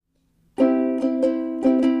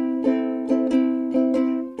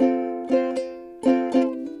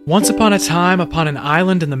Once upon a time, upon an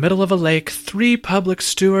island in the middle of a lake, 3 public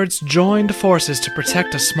stewards joined forces to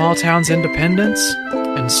protect a small town's independence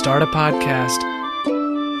and start a podcast.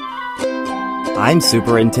 I'm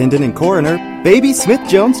Superintendent and Coroner Baby Smith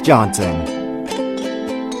Jones Johnson.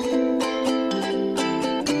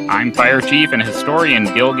 I'm Fire Chief and Historian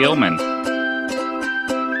Gil Gilman.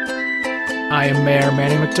 I am Mayor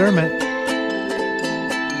Manny McDermott.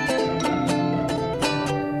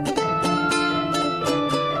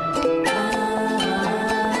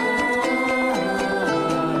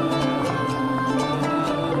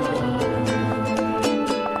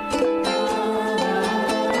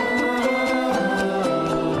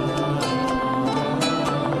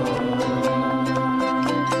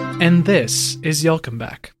 And this is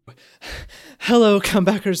Yelcomback. Hello,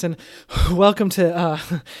 comebackers, and welcome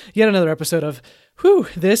to yet another episode of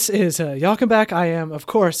This is Yelcomback. I am, of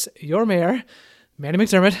course, your mayor, Manny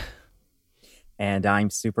McDermott. And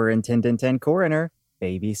I'm Superintendent and Coroner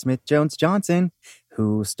Baby Smith Jones Johnson.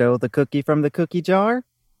 Who stole the cookie from the cookie jar?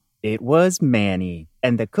 It was Manny,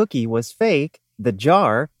 and the cookie was fake. The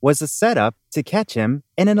jar was a setup to catch him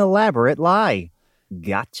in an elaborate lie.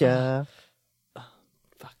 Gotcha.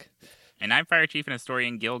 Fuck. And I'm Fire Chief and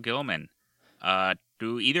Historian Gil Gilman.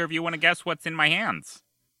 Do either of you want to guess what's in my hands?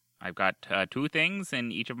 I've got 2 things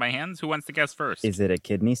in each of my hands. Who wants to guess first? Is it a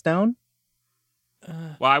kidney stone?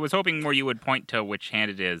 Well, I was hoping more you would point to which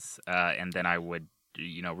hand it is, and then I would,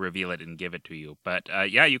 reveal it and give it to you. But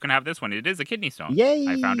yeah, you can have this one. It is a kidney stone. Yay!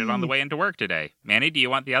 I found it on the way into work today. Manny, do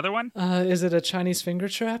you want the other one? Is it a Chinese finger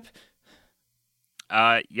trap?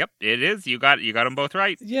 Yep, it is. You got them both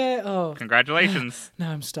right. Yeah. Oh. Congratulations.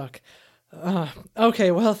 Now I'm stuck. Okay,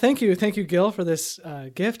 well, thank you, Gil, for this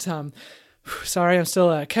gift. Sorry, I'm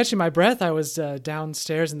still catching my breath. I was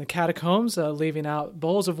downstairs in the catacombs, leaving out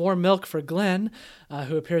bowls of warm milk for Glenn,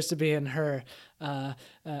 who appears to be in her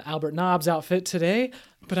Albert Nobbs outfit today.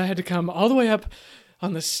 But I had to come all the way up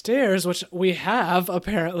on the stairs, which we have,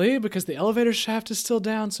 apparently, because the elevator shaft is still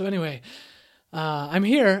down. So anyway, I'm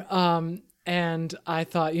here, and I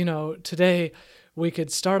thought, today we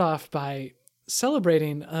could start off by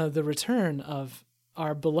celebrating the return of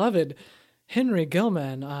our beloved Henry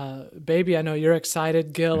Gilman. Baby, I know you're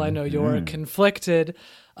excited. Gil, I know you're conflicted.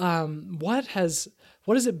 What has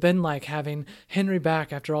it been like having Henry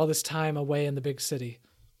back after all this time away in the big city?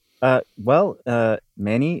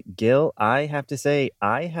 Manny, Gil, I have to say,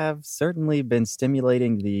 I have certainly been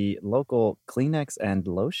stimulating the local Kleenex and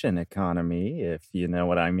lotion economy, if you know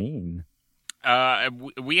what I mean.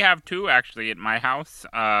 We have 2 actually at my house,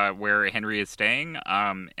 where Henry is staying,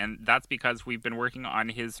 and that's because we've been working on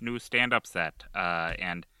his new stand-up set,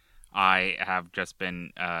 and I have just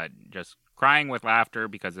been, just crying with laughter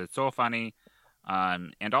because it's so funny,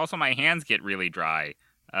 and also my hands get really dry.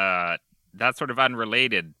 That's sort of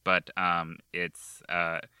unrelated, but, it's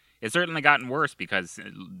certainly gotten worse because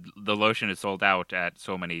the lotion is sold out at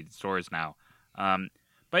so many stores now.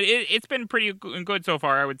 But it's been pretty good so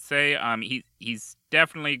far, I would say. He's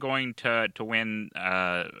definitely going to win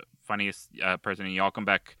funniest person in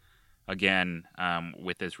Yelcomback again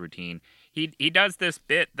with this routine. He does this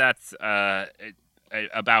bit that's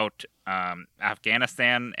about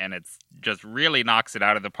Afghanistan, and it's just really knocks it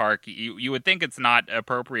out of the park. You would think it's not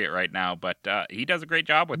appropriate right now, but he does a great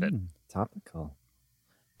job with it. Topical.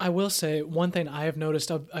 I will say one thing I have noticed,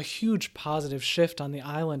 a huge positive shift on the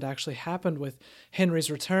island actually happened with Henry's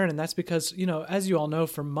return. And that's because, as you all know,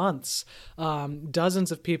 for months,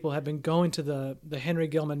 dozens of people have been going to the Henry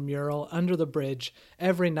Gilman mural under the bridge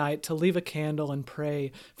every night to leave a candle and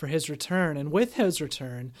pray for his return. And with his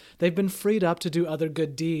return, they've been freed up to do other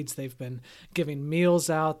good deeds. They've been giving meals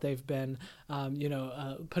out. They've been,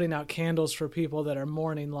 putting out candles for people that are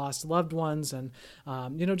mourning lost loved ones, and,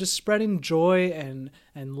 just spreading joy and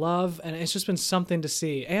love. And it's just been something to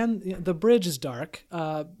see. And the bridge is dark,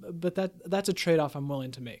 but that's a trade-off I'm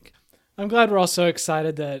willing to make. I'm glad we're all so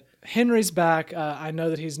excited that Henry's back. I know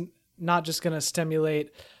that he's not just going to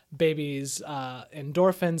stimulate babies'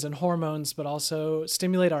 endorphins and hormones, but also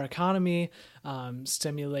stimulate our economy,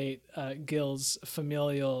 stimulate Gil's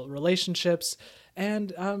familial relationships,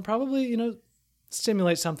 and probably,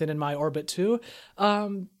 stimulate something in my orbit too.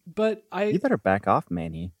 But You better back off,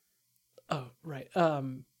 Manny. Oh, right.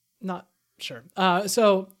 Not sure.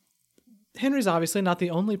 So Henry's obviously not the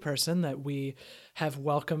only person that we have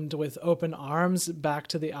welcomed with open arms back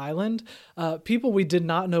to the island. People we did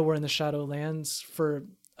not know were in the Shadowlands for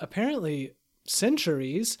apparently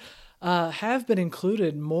centuries have been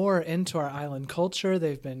included more into our island culture.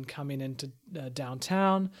 They've been coming into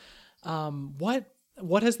downtown.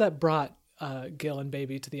 What has that brought Gil and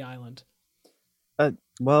Baby to the island?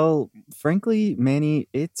 Well, frankly, Manny,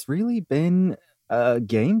 it's really been a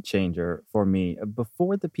game changer for me.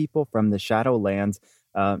 Before the people from the Shadowlands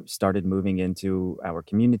started moving into our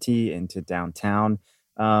community, into downtown,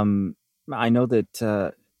 um, I know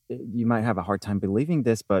that you might have a hard time believing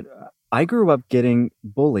this, but I grew up getting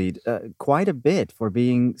bullied quite a bit for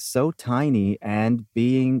being so tiny and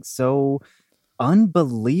being so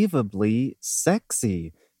unbelievably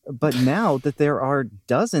sexy. But now that there are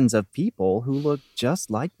dozens of people who look just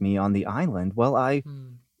like me on the island, well,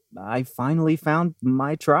 Hmm. I finally found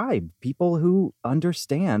my tribe. People who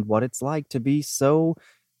understand what it's like to be so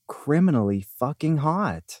criminally fucking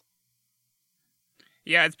hot.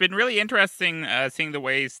 Yeah, it's been really interesting seeing the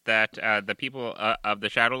ways that the people of the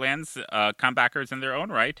Shadowlands, comebackers in their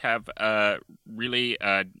own right, have really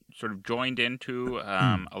sort of joined into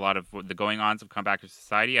a lot of the going-ons of comebacker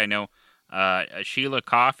society. I know Sheila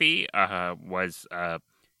Coffee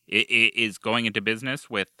is going into business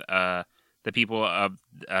with the people of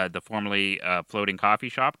the formerly floating coffee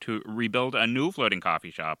shop to rebuild a new floating coffee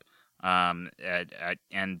shop. And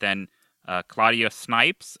then Claudia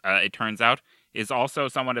Snipes, it turns out, is also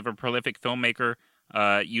somewhat of a prolific filmmaker,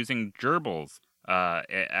 using gerbils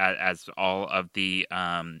as all of the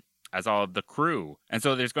crew. And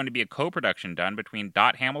so there's going to be a co-production done between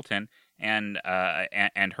Dot Hamilton and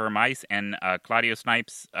her mice and Claudia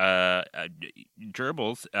Snipes'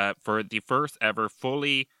 gerbils for the first ever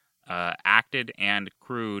fully acted and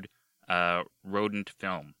crewed rodent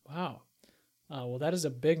film. Wow. Well, that is a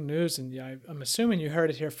big news, and yeah, I'm assuming you heard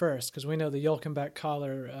it here first, because we know the Yolkenbeck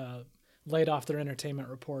Collar laid off their entertainment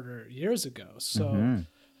reporter years ago. So, Mhm.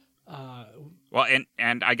 Well,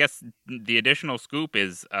 and I guess the additional scoop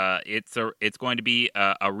is it's going to be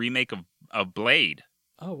a remake of Blade.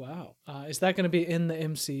 oh wow, is that going to be in the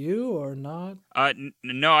MCU or not?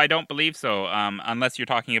 No, I don't believe so. Unless you're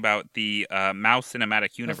talking about the Mouse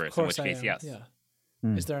Cinematic Universe, Of course in I which case, am. yes. Yeah.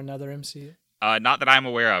 Hmm. Is there another MCU? Not that I'm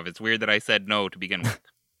aware of. It's weird that I said no to begin with.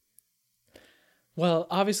 Well,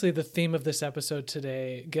 obviously, the theme of this episode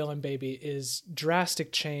today, Gil and Baby, is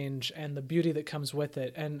drastic change and the beauty that comes with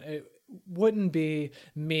it. And it wouldn't be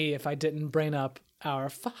me if I didn't bring up our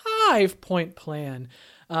 5-point plan.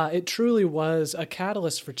 It truly was a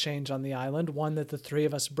catalyst for change on the island, one that the three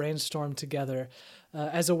of us brainstormed together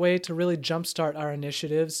as a way to really jumpstart our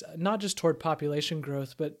initiatives, not just toward population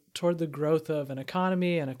growth, but toward the growth of an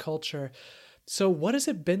economy and a culture. So what has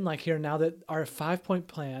it been like here now that our 5-point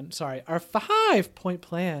plan, our 5-point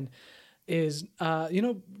plan is,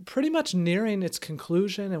 pretty much nearing its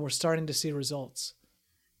conclusion and we're starting to see results?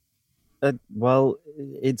 Well,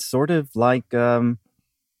 it's sort of like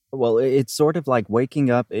it's sort of like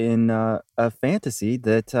waking up in a fantasy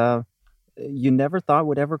that you never thought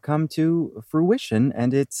would ever come to fruition,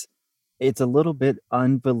 and it's a little bit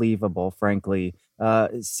unbelievable, frankly.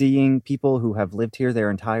 Seeing people who have lived here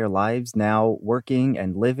their entire lives now working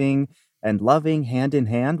and living and loving hand in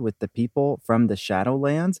hand with the people from the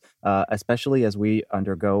Shadowlands, especially as we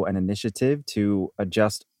undergo an initiative to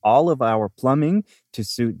adjust all of our plumbing to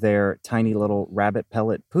suit their tiny little rabbit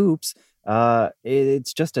pellet poops.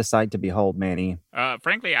 It's just a sight to behold, Manny.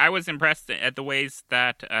 Frankly, I was impressed at the ways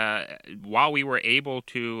that while we were able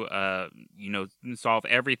to, solve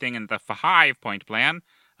everything in the 5-point plan,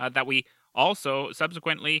 that we also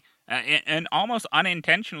subsequently and almost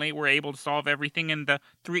unintentionally were able to solve everything in the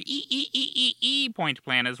 3-point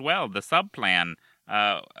plan as well, the sub plan.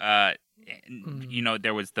 There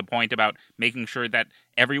was the point about making sure that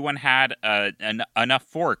everyone had enough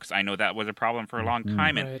forks. I know that was a problem for a long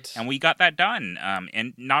time, Right. and we got that done.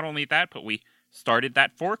 And not only that, but we started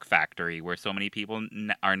that fork factory where so many people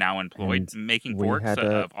are now employed And making we forks had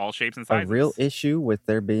of all shapes and a sizes. real issue with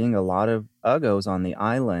there being a lot of uggos on the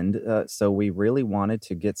island, so we really wanted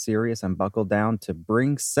to get serious and buckle down to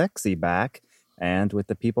bring sexy back. And with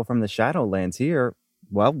the people from the Shadowlands here,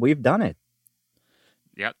 well, we've done it.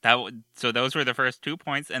 Yeah, so those were the first 2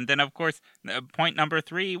 points, and then of course, point number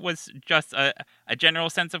 3 was just a general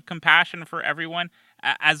sense of compassion for everyone,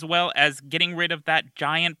 as well as getting rid of that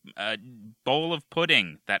giant bowl of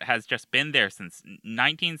pudding that has just been there since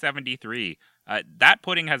 1973. That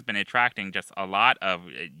pudding has been attracting just a lot of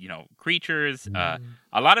creatures.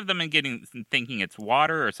 A lot of them thinking it's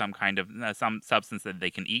water or some kind of some substance that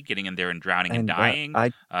they can eat, getting in there and drowning and dying.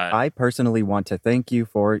 I personally want to thank you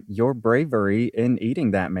for your bravery in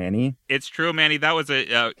eating that, Manny. It's true, Manny. That was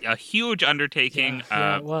a huge undertaking.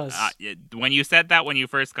 Yeah, it was. When you said that when you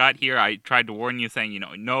first got here, I tried to warn you, saying,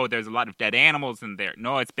 no, there's a lot of dead animals in there.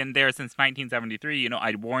 No, it's been there since 1973.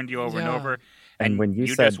 I warned you over and Yeah. over. And when you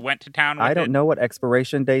said, just went to town with I don't know what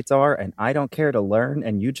expiration dates are, and I don't care to learn,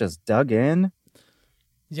 and you just dug in.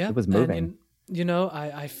 Yeah, It was moving. And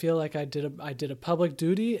I feel like I did a public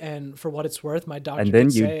duty, and for what it's worth, my doctor And then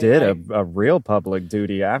did you say did a real public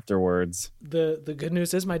duty afterwards. the good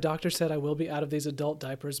news is my doctor said I will be out of these adult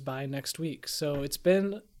diapers by next week. So it's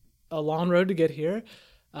been a long road to get here.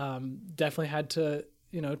 Definitely had to,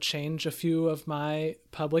 change a few of my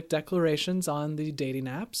public declarations on the dating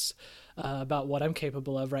apps about what I'm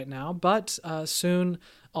capable of right now. But soon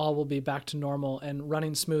all will be back to normal and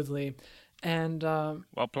running smoothly. And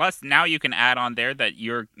well, plus now you can add on there that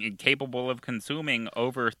you're capable of consuming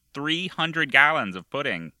over 300 gallons of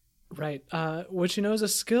pudding. Right, which is a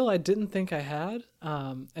skill I didn't think I had,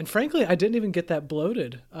 and frankly, I didn't even get that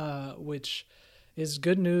bloated, which is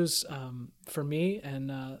good news for me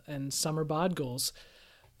and summer bod goals.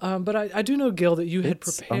 But I do know, Gil, that you had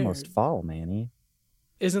prepared. It's almost fall, Manny.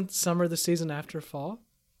 Isn't summer the season after fall?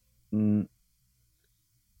 That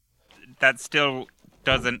still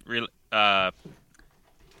doesn't really. Well,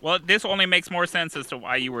 this only makes more sense as to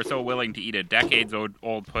why you were so willing to eat a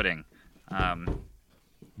decades-old pudding.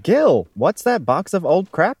 Gil, what's that box of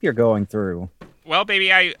old crap you're going through? Well,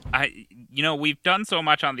 baby, I we've done so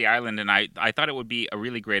much on the island, and I thought it would be a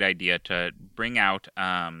really great idea to bring out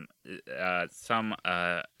some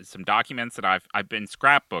documents that I've been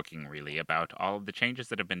scrapbooking really about all of the changes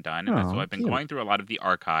that have been done, and so I've been going through a lot of the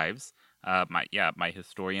archives, my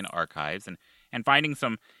historian archives, and finding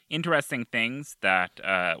some interesting things that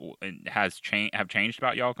have changed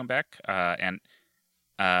about Yalkambek,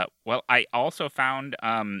 well, I also found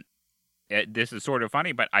this is sort of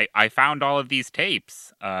funny, but I found all of these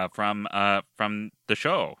tapes from the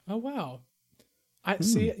show. Oh wow! I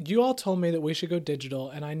see. You all told me that we should go digital,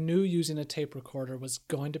 and I knew using a tape recorder was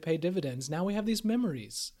going to pay dividends. Now we have these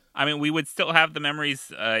memories. I mean, we would still have the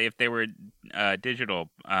memories if they were digital,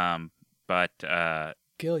 but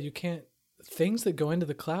Gil, you can't. Things that go into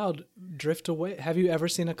the cloud drift away. Have you ever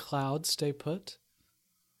seen a cloud stay put?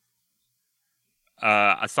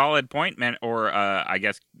 A solid point, man, or I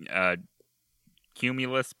guess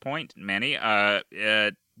cumulus point, Manny.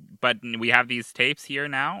 But we have these tapes here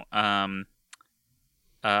now. I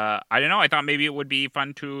don't know. I thought maybe it would be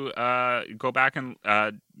fun to go back and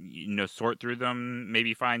sort through them.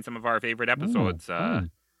 Maybe find some of our favorite episodes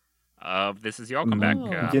of This Is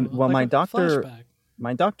Yalkambek. Well, like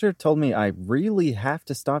my doctor told me I really have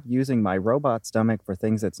to stop using my robot stomach for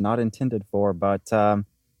things it's not intended for. But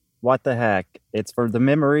what the heck? It's for the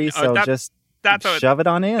memory, so shove it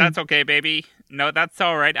on in. That's okay, baby. No, that's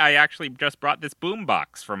all right. I actually just brought this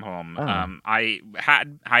boombox from home. I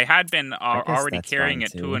had been already carrying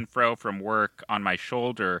it to and fro from work on my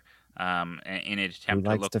shoulder in an attempt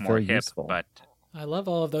to look more hip. Useful. But I love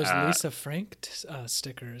all of those Lisa Frank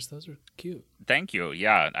stickers. Those are cute. Thank you.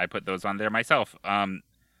 Yeah, I put those on there myself.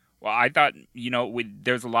 Well, I thought,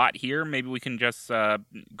 there's a lot here. Maybe we can just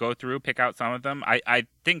go through, pick out some of them. I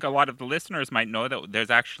think a lot of the listeners might know that there's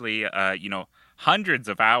actually, hundreds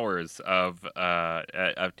of hours of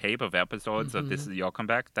tape of episodes of This Is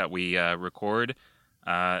Yalkambek that we record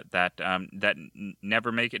that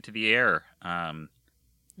never make it to the air.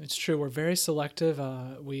 It's true. We're very selective.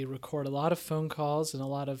 We record a lot of phone calls and a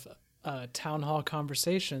lot of town hall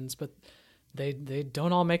conversations, but they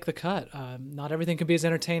don't all make the cut. Not everything can be as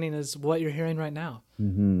entertaining as what you're hearing right now.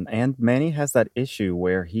 Mm-hmm. And Manny has that issue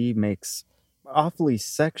where he makes awfully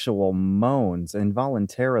sexual moans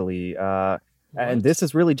involuntarily. And this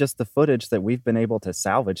is really just the footage that we've been able to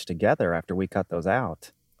salvage together after we cut those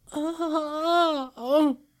out.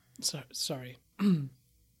 Sorry.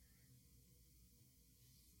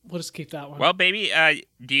 We'll just keep that one. Well, baby,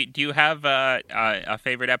 do you have a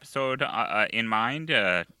favorite episode in mind?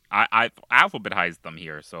 I've alphabetized them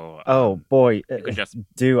here, so oh boy, you could just...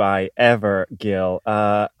 do I ever, Gil?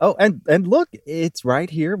 And look, it's right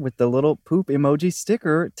here with the little poop emoji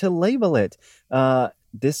sticker to label it.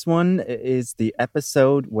 This one is the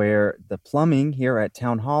episode where the plumbing here at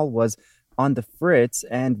Town Hall was on the fritz,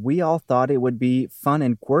 and we all thought it would be fun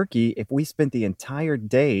and quirky if we spent the entire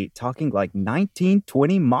day talking like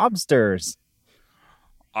 1920 mobsters.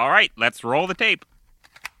 All right, let's roll the tape.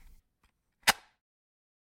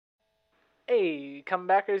 Hey,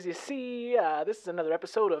 comebackers, you see, this is another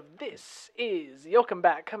episode of This Is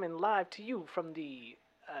Yalkambek, coming live to you from the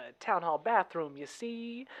Town Hall bathroom, you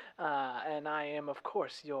see. And I am, of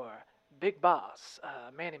course, your big boss,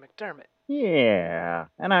 Manny McDermott. Yeah,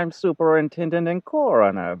 and I'm Superintendent and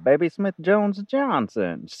Coroner, Baby Smith Jones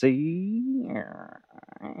Johnson, see?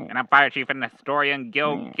 And I'm Fire Chief and Historian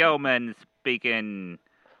Gilman speaking.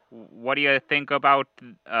 What do you think about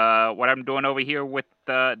what I'm doing over here with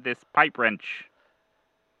this pipe wrench?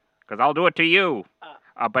 Because I'll do it to you.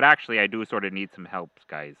 But actually, I do sort of need some help,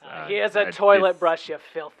 guys. Here's a toilet brush, you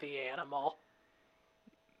filthy animal.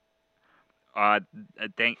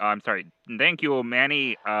 I'm sorry. Thank you,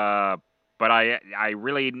 Manny. But I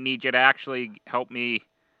really need you to actually help me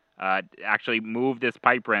actually move this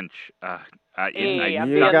pipe wrench. Hey, I'm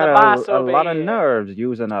You being got the boss a over lot of here. nerves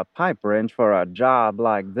using a pipe wrench for a job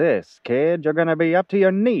like this, kid. You're gonna be up to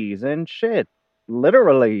your knees in shit.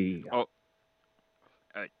 Literally. Oh,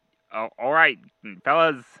 all right,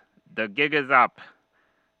 fellas, the gig is up.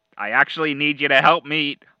 I actually need you to help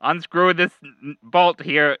me unscrew this bolt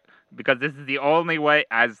here because this is the only way.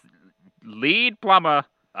 As lead plumber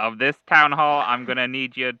of this town hall, I'm gonna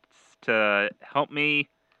need you to help me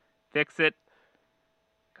fix it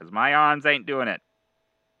because my arms ain't doing it.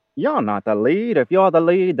 You're not the lead. If you're the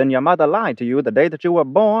lead, then your mother lied to you the day that you were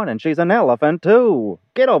born, and she's an elephant, too.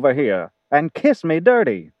 Get over here and kiss me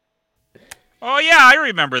dirty. Oh yeah, I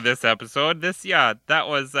remember this episode. That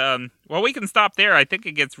was well, we can stop there. I think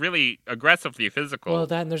it gets really aggressively physical. Well,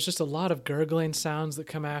 that and there's just a lot of gurgling sounds that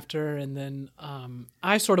come after, and then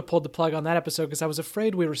I sort of pulled the plug on that episode because I was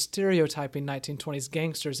afraid we were stereotyping 1920s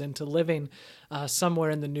gangsters into living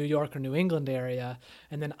somewhere in the New York or New England area,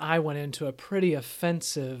 and then I went into a pretty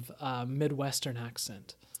offensive Midwestern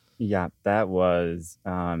accent. Yeah, that was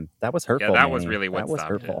hurtful. Yeah, that was Manny. really what that was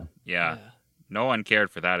stopped hurtful. it. Yeah. No one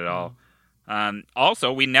cared for that at all.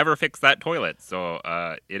 Also, we never fixed that toilet, so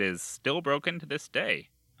it is still broken to this day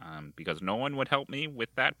because no one would help me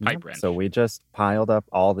with that pipe wrench. So we just piled up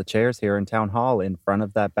all the chairs here in Town Hall in front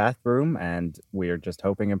of that bathroom, and we're just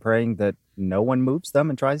hoping and praying that no one moves them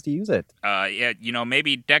and tries to use it. Yeah,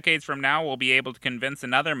 maybe decades from now we'll be able to convince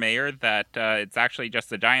another mayor that it's actually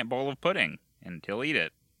just a giant bowl of pudding, and he'll eat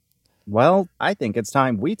it. Well, I think it's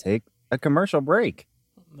time we take a commercial break.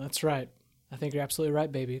 That's right. I think you're absolutely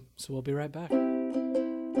right, baby. So we'll be right back.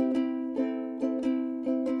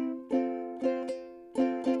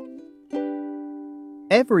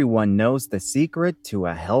 Everyone knows the secret to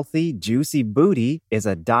a healthy, juicy booty is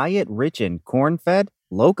a diet rich in corn-fed,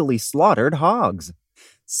 locally slaughtered hogs.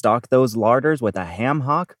 Stock those larders with a ham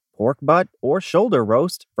hock, pork butt, or shoulder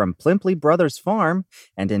roast from Plimply Brothers Farm,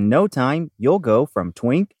 and in no time, you'll go from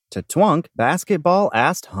twink to twunk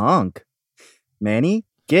basketball-assed hunk. Manny,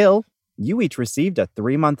 Gil, you each received a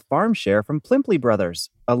 3-month farm share from Plimply Brothers,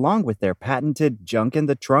 along with their patented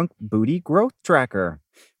junk-in-the-trunk booty growth tracker.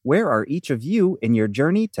 Where are each of you in your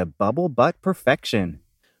journey to bubble butt perfection?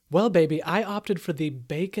 Well, baby, I opted for the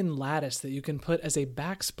bacon lattice that you can put as a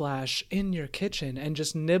backsplash in your kitchen and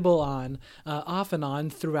just nibble on off and on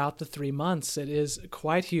throughout the 3 months. It is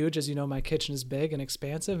quite huge. As you know, my kitchen is big and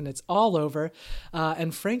expansive, and it's all over.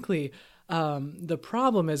 And frankly, the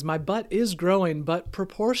problem is my butt is growing, but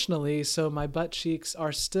proportionally, so my butt cheeks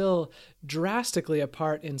are still drastically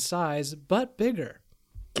apart in size, but bigger.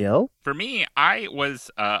 Gil? For me, I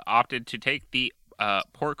was opted to take the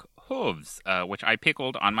pork hooves, which I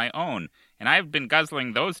pickled on my own, and I've been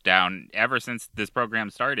guzzling those down ever since this program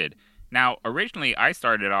started. Now, originally, I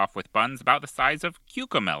started off with buns about the size of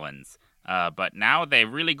cucamelons, but now they've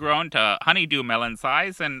really grown to honeydew melon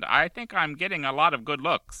size, and I think I'm getting a lot of good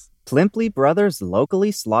looks. Plimply Brothers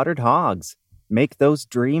locally slaughtered hogs. Make those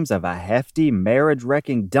dreams of a hefty,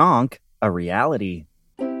 marriage-wrecking donk a reality.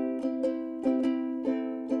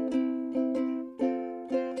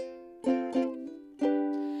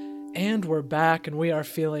 And we're back, and we are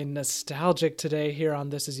feeling nostalgic today here on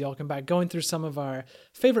This Is Yelcome Back, going through some of our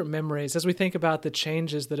favorite memories as we think about the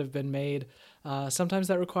changes that have been made. Sometimes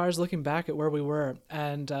that requires looking back at where we were.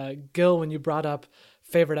 And Gil, when you brought up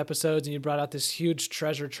favorite episodes and you brought out this huge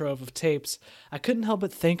treasure trove of tapes, I couldn't help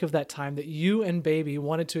but think of that time that you and Baby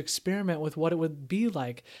wanted to experiment with what it would be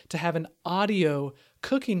like to have an audio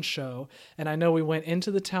cooking show. And I know we went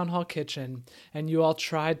into the town hall kitchen and you all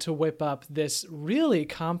tried to whip up this really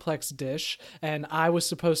complex dish, and I was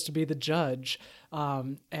supposed to be the judge.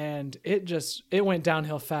 And it went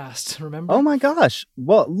downhill fast, remember? Oh my gosh.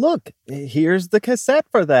 Well, look, here's the cassette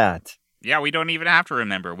for that. Yeah, we don't even have to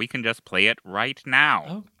remember. We can just play it right now.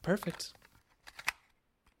 Oh, perfect.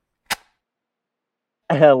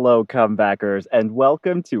 Hello, comebackers, and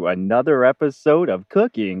welcome to another episode of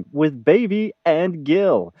Cooking with Baby and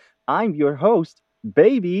Gil. I'm your host,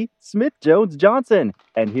 Baby Smith Jones Johnson,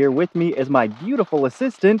 and here with me is my beautiful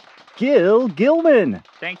assistant, Gil Gilman.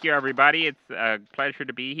 Thank you, everybody. It's a pleasure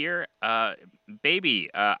to be here.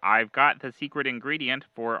 Baby, I've got the secret ingredient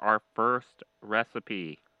for our first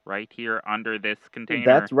recipe right here under this container.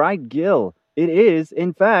 That's right, Gil. It is,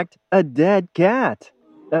 in fact, a dead cat.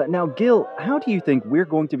 Now, Gil, how do you think we're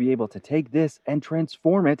going to be able to take this and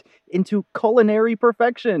transform it into culinary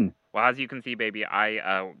perfection? Well, as you can see, Baby,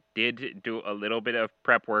 I did do a little bit of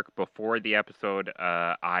prep work before the episode.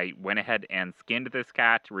 I went ahead and skinned this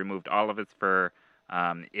cat, removed all of its fur,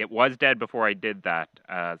 It was dead before I did that,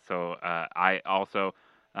 so I also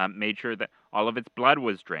made sure that all of its blood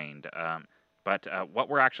was drained. But what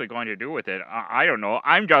we're actually going to do with it, I don't know.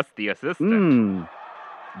 I'm just the assistant.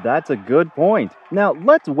 That's a good point. Now,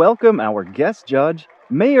 let's welcome our guest judge,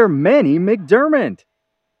 Mayor Manny McDermott.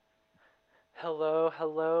 Hello,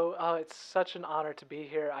 hello. Oh, it's such an honor to be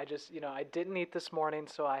here. I didn't eat this morning,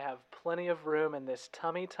 so I have plenty of room in this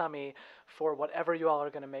tummy for whatever you all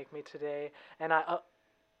are going to make me today. And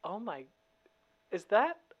oh my, is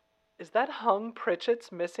that Hung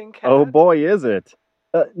Pritchett's missing cat? Oh boy, is it.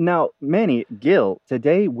 Now, Manny, Gil,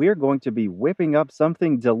 today we're going to be whipping up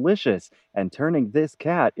something delicious and turning this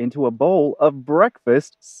cat into a bowl of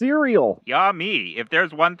breakfast cereal. Yummy. If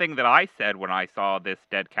there's one thing that I said when I saw this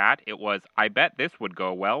dead cat, it was, I bet this would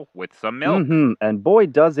go well with some milk. And boy,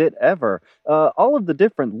 does it ever. All of the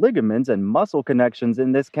different ligaments and muscle connections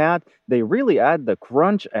in this cat, they really add the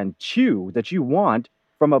crunch and chew that you want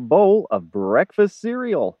from a bowl of breakfast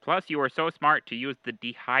cereal. Plus, you were so smart to use the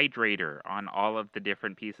dehydrator on all of the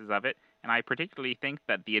different pieces of it, and I particularly think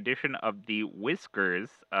that the addition of the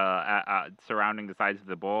whiskers surrounding the sides of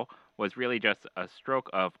the bowl was really just a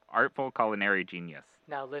stroke of artful culinary genius.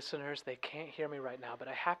 Now, listeners, they can't hear me right now, but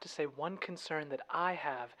I have to say one concern that I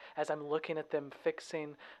have as I'm looking at them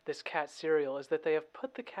fixing this cat cereal is that they have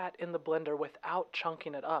put the cat in the blender without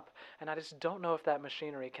chunking it up, and I just don't know if that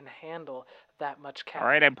machinery can handle that much cat. All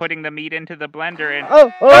right, I'm putting the meat into the blender and...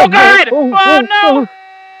 Oh God! Oh, No!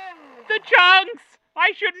 The chunks!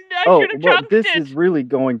 I should have chunked this it! is really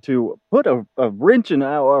going to put a wrench in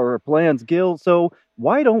our plans, Gil, so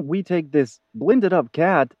why don't we take this blended up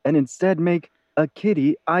cat and instead make a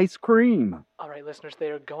kitty ice cream? All right, listeners, they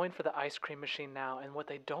are going for the ice cream machine now, and what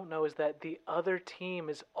they don't know is that the other team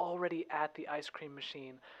is already at the ice cream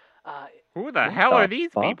machine. Who the hell are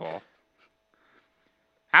these people?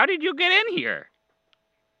 How did you get in here?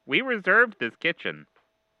 We reserved this kitchen.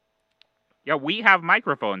 Yeah, we have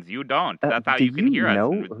microphones. You don't. That's how you can hear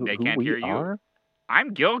us. They can't hear you.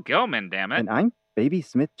 I'm Gil Gilman, damn it. And I'm Baby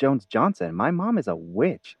Smith Jones Johnson. My mom is a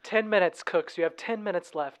witch. 10 minutes, Cooks. You have 10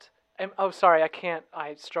 minutes left. Oh, sorry, I can't.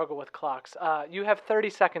 I struggle with clocks. You have 30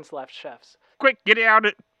 seconds left, chefs. Quick, get it out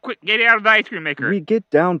of the ice cream maker. We get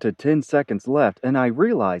down to 10 seconds left, and I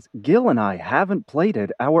realize Gil and I haven't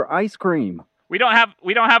plated our ice cream. We don't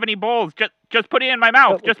have any bowls. Just put it in my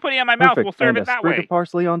mouth. Just put it in my mouth. We'll serve it that way. And a sprig of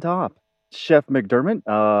parsley on top. Chef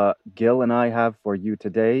McDermott, Gil and I have for you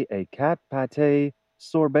today a cat pate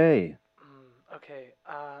sorbet. Okay.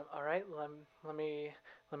 All right. Let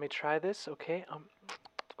me try this. Okay.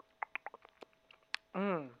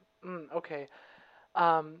 Okay.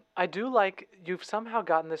 I do like you've somehow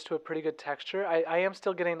gotten this to a pretty good texture. I am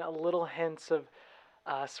still getting a little hints of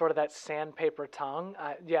sort of that sandpaper tongue.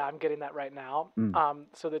 Yeah, I'm getting that right now.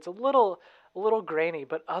 So it's a little grainy,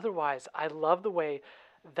 but otherwise, I love the way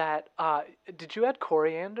that. Did you add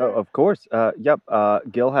coriander? Oh, of course. Yep.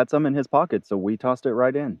 Gil had some in his pocket, so we tossed it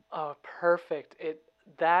right in. Oh, perfect.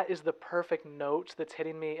 That is the perfect note that's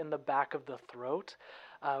hitting me in the back of the throat.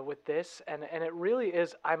 With this, and it really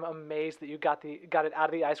is. I'm amazed that you got it out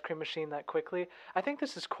of the ice cream machine that quickly. I think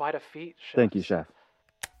this is quite a feat, Chef. Thank you, Chef.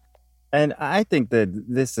 And I think that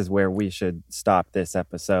this is where we should stop this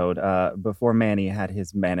episode before Manny had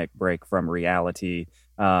his manic break from reality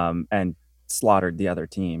and slaughtered the other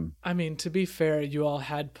team. I mean, to be fair, you all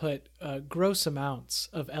had put gross amounts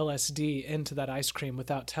of LSD into that ice cream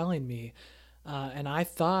without telling me, and I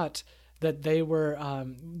thought that they were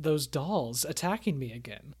those dolls attacking me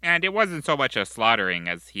again. And it wasn't so much a slaughtering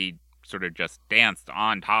as he sort of just danced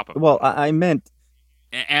on top of Well, I meant...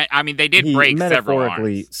 I mean, they did break several arms. He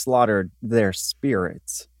metaphorically slaughtered their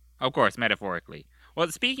spirits. Of course, metaphorically.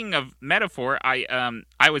 Well, speaking of metaphor, I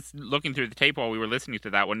was looking through the tape while we were listening to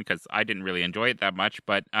that one because I didn't really enjoy it that much.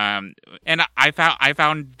 But and I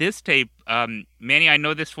found this tape. Manny, I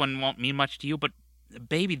know this one won't mean much to you, but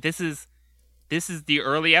baby, this is the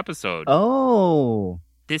early episode. Oh.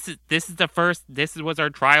 This was our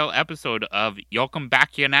trial episode of You'll Come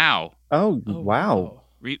Back You Now. Oh wow.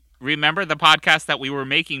 Remember the podcast that we were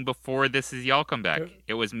making before This Is Y'all Come Back?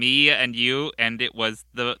 It was me and you, and it was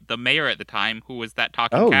the mayor at the time who was that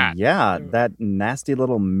talking cat. Oh, yeah, that nasty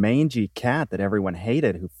little mangy cat that everyone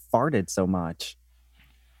hated who farted so much.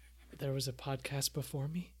 There was a podcast before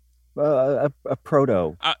me? A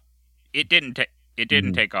proto. It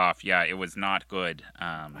didn't take off. Yeah, it was not good.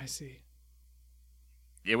 I see.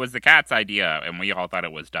 It was the cat's idea, and we all thought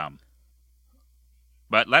it was dumb.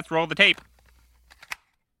 But let's roll the tape.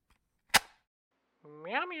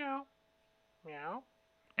 Meow, meow. Meow.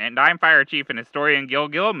 And I'm Fire Chief and Historian Gil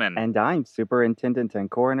Gilman. And I'm Superintendent and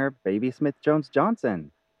Coroner Baby Smith Jones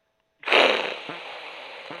Johnson.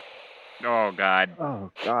 Oh, God.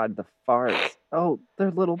 Oh, God, the farts. Oh,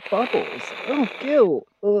 they're little bubbles. Oh, Gil.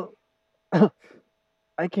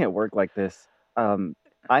 I can't work like this. I'm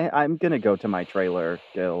gonna go to my trailer,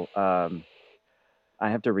 Gil. I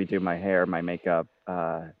have to redo my hair, my makeup.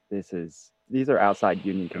 These are outside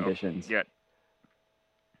union Oh, conditions. yeah.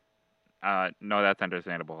 No, that's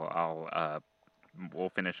understandable. We'll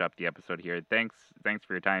finish up the episode here. Thanks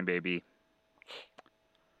for your time, baby.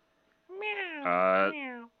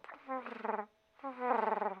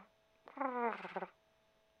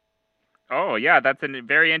 Oh, yeah, that's a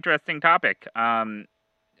very interesting topic.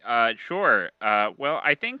 Sure. Well,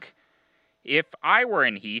 I think if I were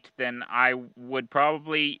in heat, then I would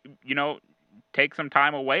probably, take some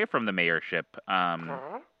time away from the mayorship.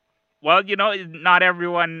 Well, not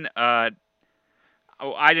everyone. I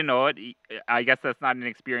don't know. I guess that's not an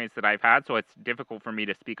experience that I've had, so it's difficult for me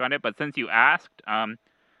to speak on it. But since you asked,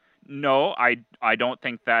 no, I don't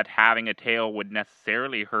think that having a tail would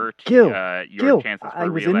necessarily hurt Gil, your chances for I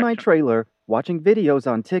was re-election. in my trailer watching videos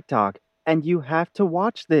on TikTok, and you have to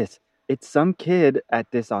watch this. It's some kid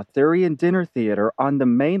at this Arthurian dinner theater on the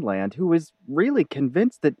mainland who is really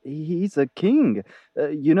convinced that he's a king.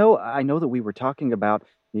 I know that we were talking about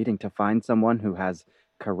needing to find someone who has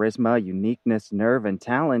charisma, uniqueness, nerve, and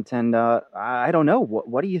talent, and I don't know.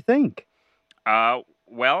 What do you think? Well,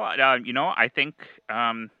 I think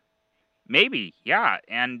maybe, yeah.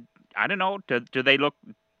 And I don't know. Do they look?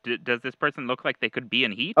 Does this person look like they could be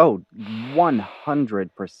in heat? Oh,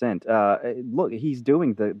 100%. Look, he's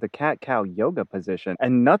doing the cat-cow yoga position,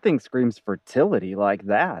 and nothing screams fertility like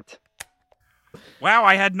that. Wow,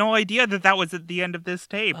 I had no idea that was at the end of this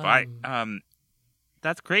tape.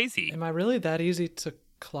 That's crazy. Am I really that easy to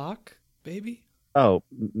clock, baby? Oh,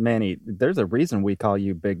 Manny, there's a reason we call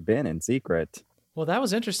you Big Ben in secret. Well, that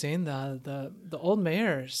was interesting. The old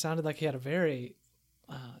mayor sounded like he had a very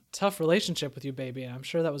tough relationship with you, baby. I'm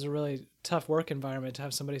sure that was a really tough work environment to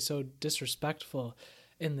have somebody so disrespectful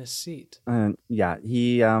in this seat. Yeah,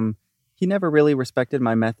 he never really respected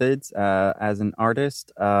my methods as an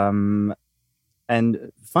artist. And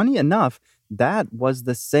funny enough, that was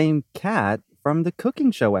the same cat from the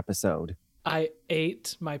cooking show episode. I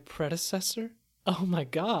ate my predecessor? Oh my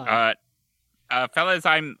God. Fellas,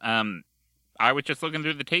 I was just looking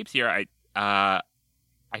through the tapes here. I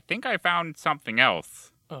think I found something else.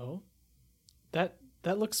 Oh, that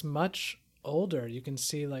looks much older. You can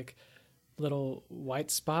see like little white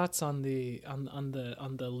spots on the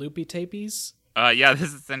loopy tapies. Yeah,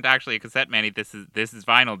 this isn't actually a cassette, Manny. This is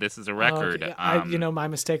vinyl. This is a record. Okay. My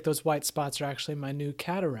mistake. Those white spots are actually my new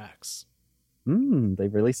cataracts. They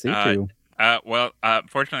really suit you. Well,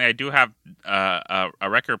 fortunately, I do have a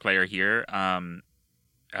record player here.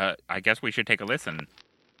 I guess we should take a listen.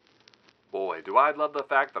 Boy, do I love the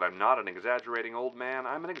fact that I'm not an exaggerating old man,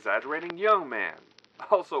 I'm an exaggerating young man.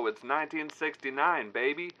 Also, it's 1969,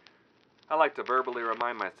 baby. I like to verbally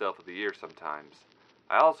remind myself of the year sometimes.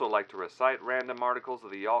 I also like to recite random articles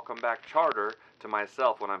of the Y'all Come Back Charter to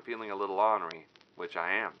myself when I'm feeling a little ornery, which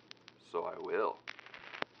I am, so I will.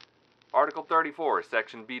 Article 34,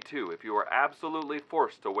 Section B2. If you are absolutely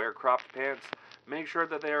forced to wear cropped pants, make sure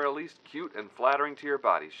that they are at least cute and flattering to your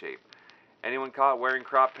body shape. Anyone caught wearing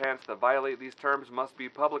cropped pants that violate these terms must be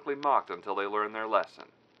publicly mocked until they learn their lesson.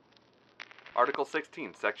 Article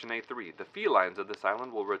 16, Section A3. The felines of this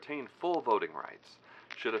island will retain full voting rights.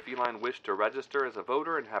 Should a feline wish to register as a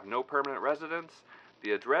voter and have no permanent residence,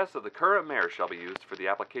 the address of the current mayor shall be used for the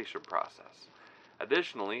application process.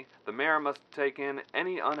 Additionally, the mayor must take in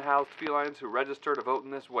any unhoused felines who register to vote in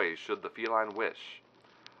this way should the feline wish.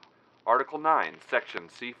 Article 9, Section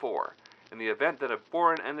C4. In the event that a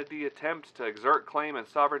foreign entity attempts to exert claim and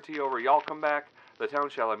sovereignty over Y'all Come Back, the town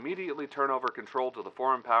shall immediately turn over control to the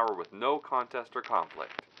foreign power with no contest or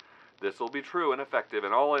conflict. This will be true and effective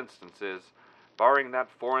in all instances, barring that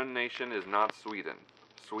foreign nation is not Sweden.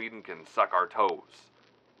 Sweden can suck our toes.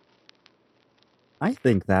 I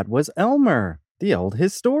think that was Elmer, the old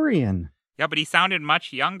historian. Yeah, but he sounded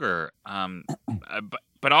much younger.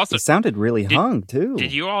 But also... He sounded really hung, too.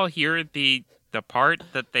 Did you all hear the part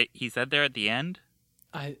that he said there at the end?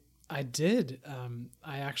 I did.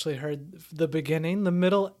 I actually heard the beginning, the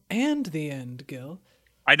middle, and the end, Gil.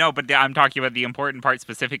 I know, but I'm talking about the important part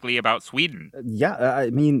specifically about Sweden. Yeah,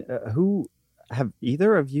 who have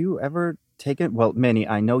either of you ever taken... Well, Manny,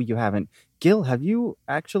 I know you haven't. Gil, have you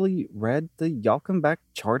actually read the Y'all Come Back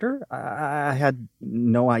Charter? I had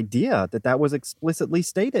no idea that was explicitly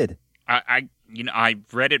stated. I've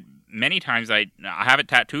read it many times. I have it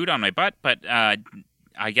tattooed on my butt, but I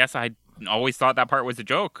guess I always thought that part was a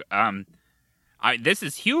joke. This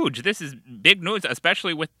is huge. This is big news,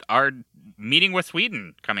 especially with our meeting with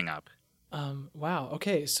Sweden coming up. Wow.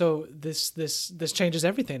 Okay. So this changes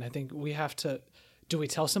everything. I think we have to. Do we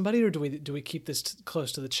tell somebody, or do we keep this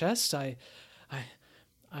close to the chest? I'm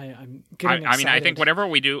getting excited. I mean, I think whatever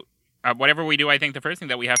we do, I think the first thing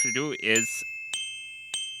that we have to do is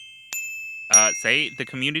say the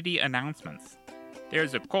community announcements.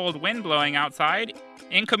 There's a cold wind blowing outside.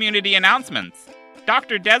 In community announcements,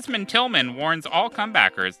 Dr. Desmond Tillman warns all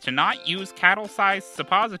comebackers to not use cattle-sized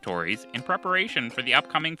suppositories in preparation for the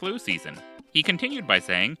upcoming flu season. He continued by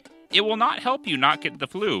saying, "It will not help you not get the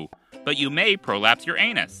flu, but you may prolapse your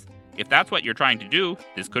anus. If that's what you're trying to do,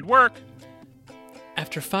 this could work."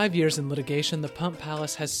 After 5 years in litigation, the Pump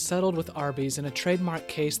Palace has settled with Arby's in a trademark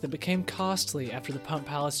case that became costly after the Pump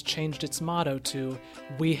Palace changed its motto to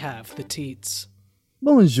 "We have the teats."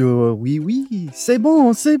 Bonjour, oui, oui, c'est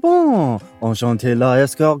bon, enchanté la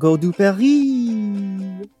escargot du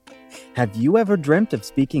Paris. Have you ever dreamt of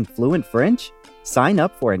speaking fluent French? Sign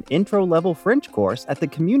up for an intro-level French course at the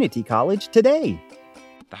community college today.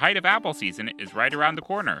 The height of apple season is right around the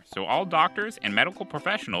corner, so all doctors and medical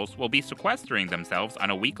professionals will be sequestering themselves on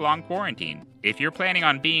a week-long quarantine. If you're planning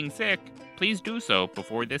on being sick, please do so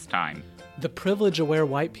before this time. The privilege-aware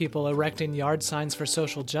white people erecting yard signs for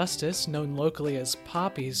social justice, known locally as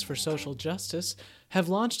poppies for social justice, have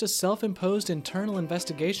launched a self-imposed internal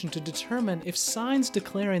investigation to determine if signs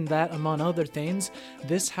declaring that, among other things,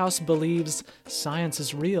 this house believes science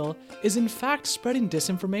is real, is in fact spreading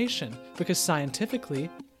disinformation, because scientifically,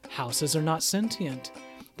 houses are not sentient.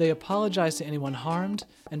 They apologize to anyone harmed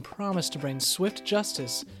and promise to bring swift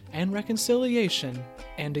justice and reconciliation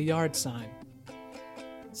and a yard sign.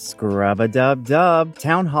 Scrub-a-dub-dub,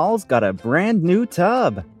 Town Hall's got a brand new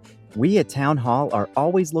tub. We at Town Hall are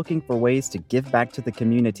always looking for ways to give back to the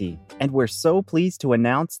community, and we're so pleased to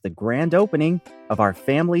announce the grand opening of our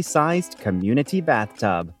family-sized community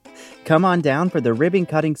bathtub. Come on down for the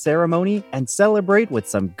ribbon-cutting ceremony and celebrate with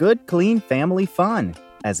some good, clean family fun,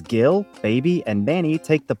 as Gil, Baby, and Manny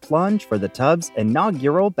take the plunge for the tub's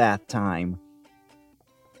inaugural bath time.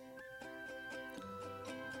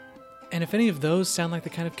 And if any of those sound like the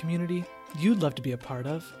kind of community you'd love to be a part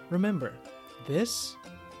of, remember, this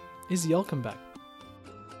is Yolkenbeck.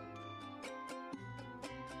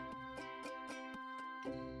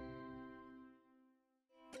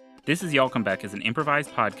 This is Yolkenbeck is an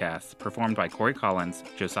improvised podcast performed by Corey Collins,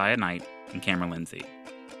 Josiah Knight, and Cameron Lindsay.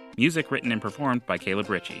 Music written and performed by Caleb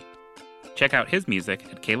Ritchie. Check out his music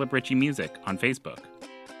at Caleb Ritchie Music on Facebook.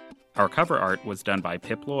 Our cover art was done by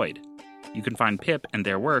Pip Lloyd. You can find Pip and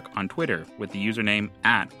their work on Twitter with the username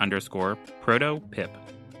 @_ProtoPip.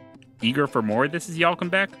 Eager for more This is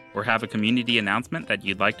Yolkenbeck, or have a community announcement that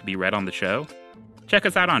you'd like to be read on the show? Check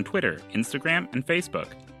us out on Twitter, Instagram, and Facebook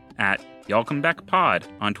at YolkenbeckPod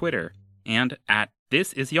on Twitter and at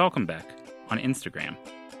This is Yolkenbeck on Instagram.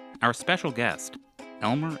 Our special guest,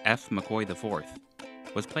 Elmer F. McCoy IV,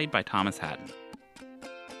 was played by Thomas Hatton.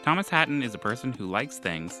 Thomas Hatton is a person who likes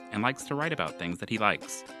things and likes to write about things that he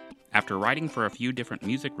likes. After writing for a few different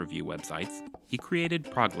music review websites, he created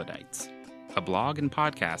Proglodytes, a blog and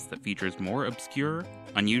podcast that features more obscure,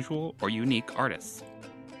 unusual, or unique artists.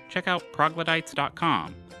 Check out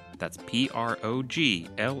proglodytes.com. That's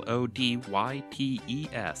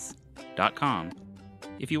PROGLODYTES.com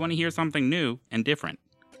if you want to hear something new and different,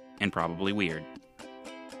 and probably weird.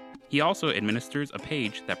 He also administers a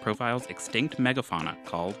page that profiles extinct megafauna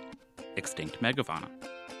called Extinct Megafauna.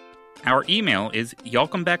 Our email is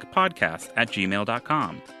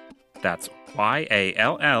yolkenbeckpodcast@gmail.com. That's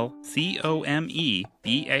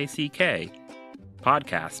YALLCOMEBACK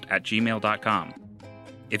podcast@gmail.com.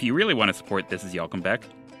 If you really want to support This is Yolkenbeck,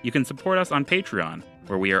 you can support us on Patreon,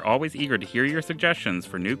 where we are always eager to hear your suggestions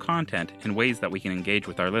for new content and ways that we can engage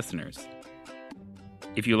with our listeners.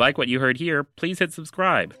 If you like what you heard here, please hit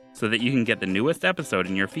subscribe so that you can get the newest episode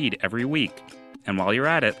in your feed every week. And while you're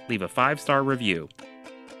at it, leave a 5-star review.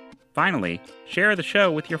 Finally, share the show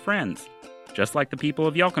with your friends. Just like the people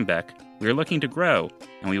of Yolkenbeck, we are looking to grow,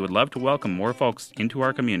 and we would love to welcome more folks into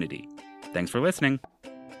our community. Thanks for listening.